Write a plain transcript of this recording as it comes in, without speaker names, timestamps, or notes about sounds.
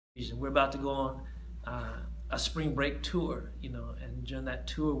We're about to go on a spring break tour, and during that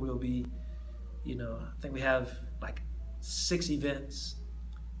tour we'll be, I think we have like 6 events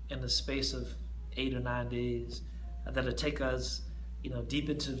in the space of 8 or 9 days that'll take us, deep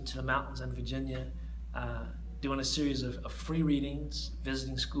into the mountains in Virginia, doing a series of free readings,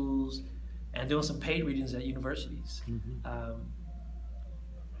 visiting schools, and doing some paid readings at universities.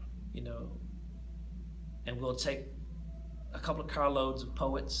 And we'll take a couple of carloads of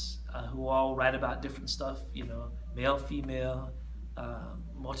poets who all write about different stuff, male, female,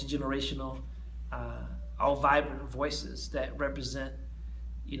 multi-generational, all vibrant voices that represent,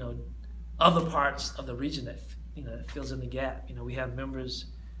 other parts of the region that, fills in the gap. We have members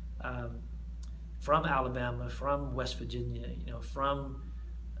from Alabama, from West Virginia, from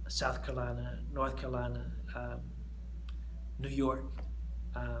South Carolina, North Carolina, New York,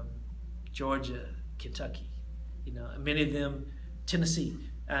 Georgia, Kentucky, many of them, Tennessee,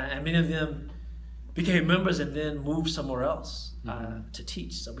 and many of them became members and then moved somewhere else to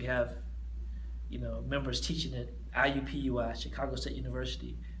teach. So we have, members teaching at IUPUI, Chicago State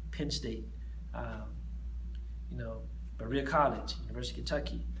University, Penn State, Berea College, University of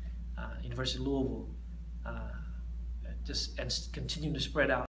Kentucky, University of Louisville, and continuing to spread out.